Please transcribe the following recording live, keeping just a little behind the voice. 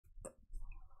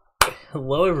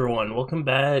Hello everyone, welcome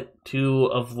back to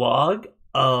a vlog.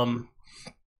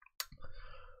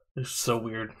 It's so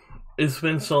weird. It's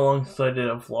been so long since I did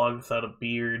a vlog without a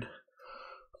beard.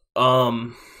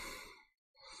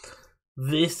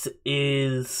 This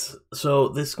is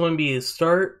going to be the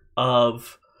start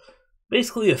of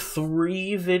basically a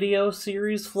 3-video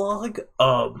series vlog.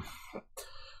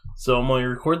 So I'm going to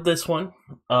record this one.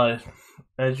 As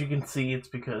you can see, it's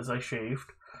because I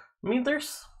shaved. I mean,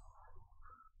 there's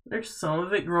some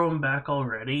of it growing back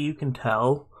already, you can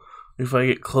tell. If I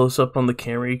get close up on the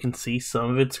camera, you can see some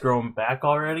of it's growing back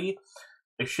already.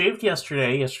 I shaved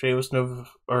yesterday. Yesterday was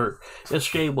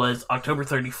October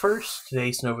 31st.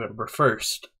 Today's November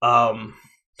 1st.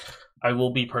 I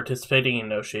will be participating in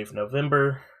No Shave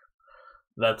November.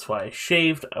 That's why I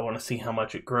shaved. I want to see how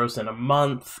much it grows in a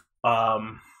month.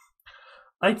 I'd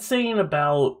say in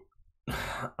about,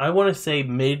 I want to say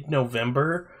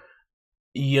mid-November,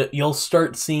 you'll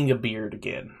start seeing a beard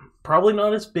again. Probably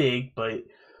not as big, but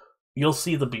you'll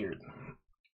see the beard.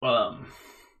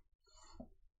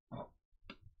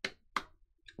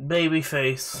 Baby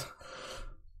face.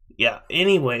 Yeah,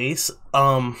 anyways,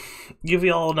 give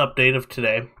you all an update of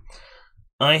today.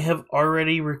 I have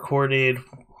already recorded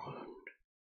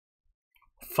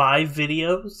 5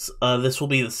 videos. This will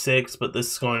be the 6th, but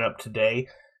this is going up today.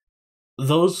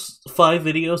 Those 5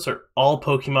 videos are all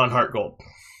Pokemon Heart Gold.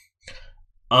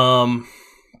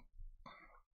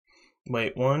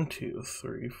 Wait, 1, 2,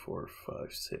 3, 4, 5,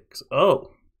 6.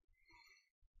 Oh,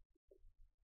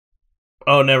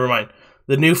 never mind.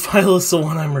 The new file is the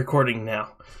one I'm recording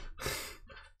now.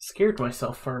 Scared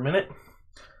myself for a minute.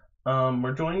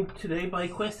 We're joined today by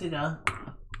Questida.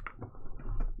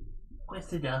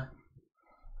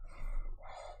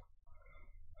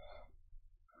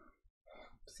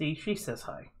 See, she says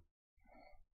hi.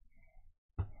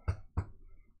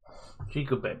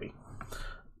 Chico baby.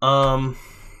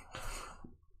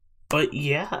 But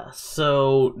yeah,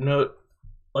 so no,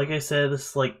 like I said, this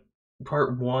is like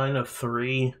part 1 of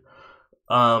 3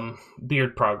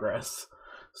 beard progress.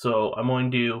 So I'm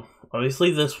going to do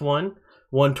obviously this one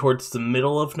towards the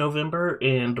middle of November,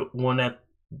 and one at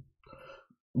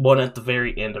the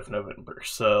very end of November.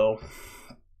 So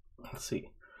let's see.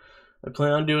 I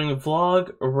plan on doing a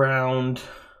vlog around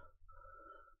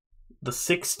the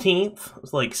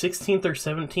 16th, like 16th or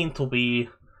 17th will be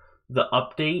the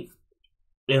update,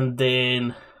 and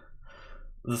then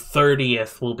the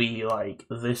 30th will be like,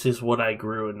 this is what I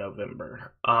grew in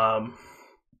November.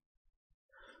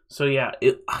 So yeah,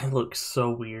 I look so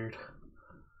weird.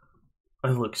 I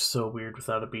look so weird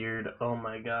without a beard. Oh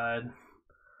my god.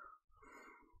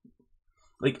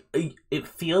 Like, it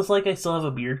feels like I still have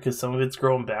a beard because some of it's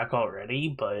growing back already,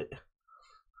 but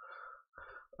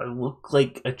I look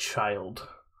like a child.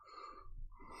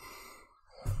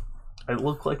 I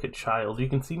look like a child. You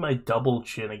can see my double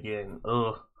chin again.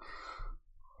 Ugh.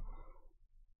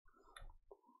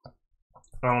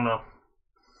 I don't know.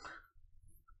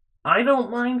 I don't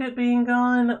mind it being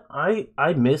gone.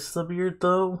 I miss the beard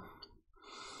though.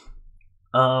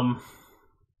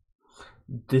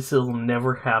 This will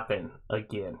never happen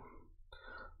again.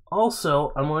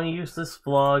 Also, I'm going to use this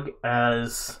vlog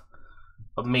as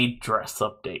a Maid dress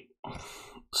update.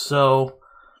 So,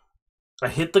 I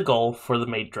hit the goal for the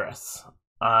Maid dress.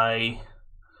 I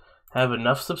have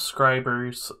enough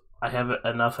subscribers. I have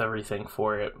enough everything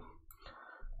for it.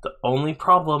 The only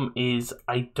problem is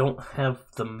I don't have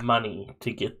the money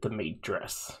to get the Maid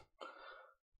dress.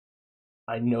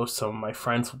 I know some of my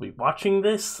friends will be watching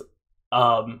this.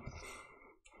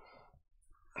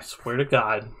 I swear to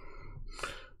God,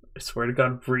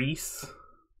 Reese,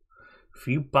 if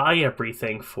you buy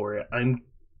everything for it, I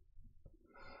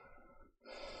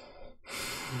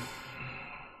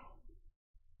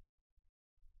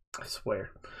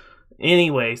swear.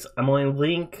 Anyways, I'm going to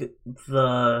link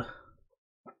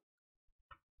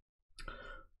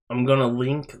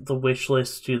the wish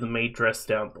list to the Maid dress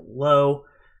down below.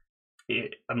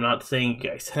 I'm not saying you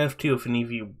guys have to. If any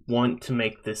of you want to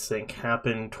make this thing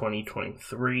happen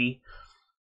 2023,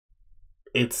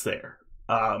 it's there.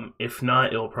 If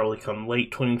not, it will probably come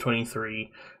late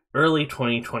 2023, early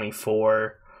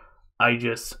 2024. I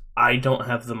don't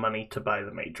have the money to buy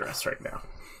the Maid dress right now.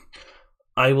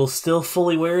 I will still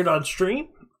fully wear it on stream,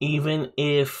 even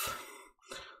if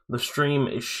the stream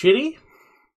is shitty.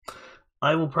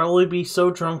 I will probably be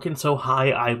so drunk and so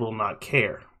high I will not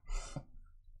care.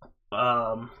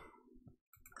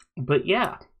 But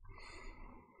yeah.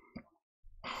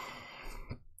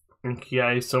 Thank you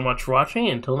guys so much for watching.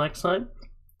 Until next time,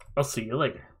 I'll see you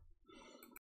later.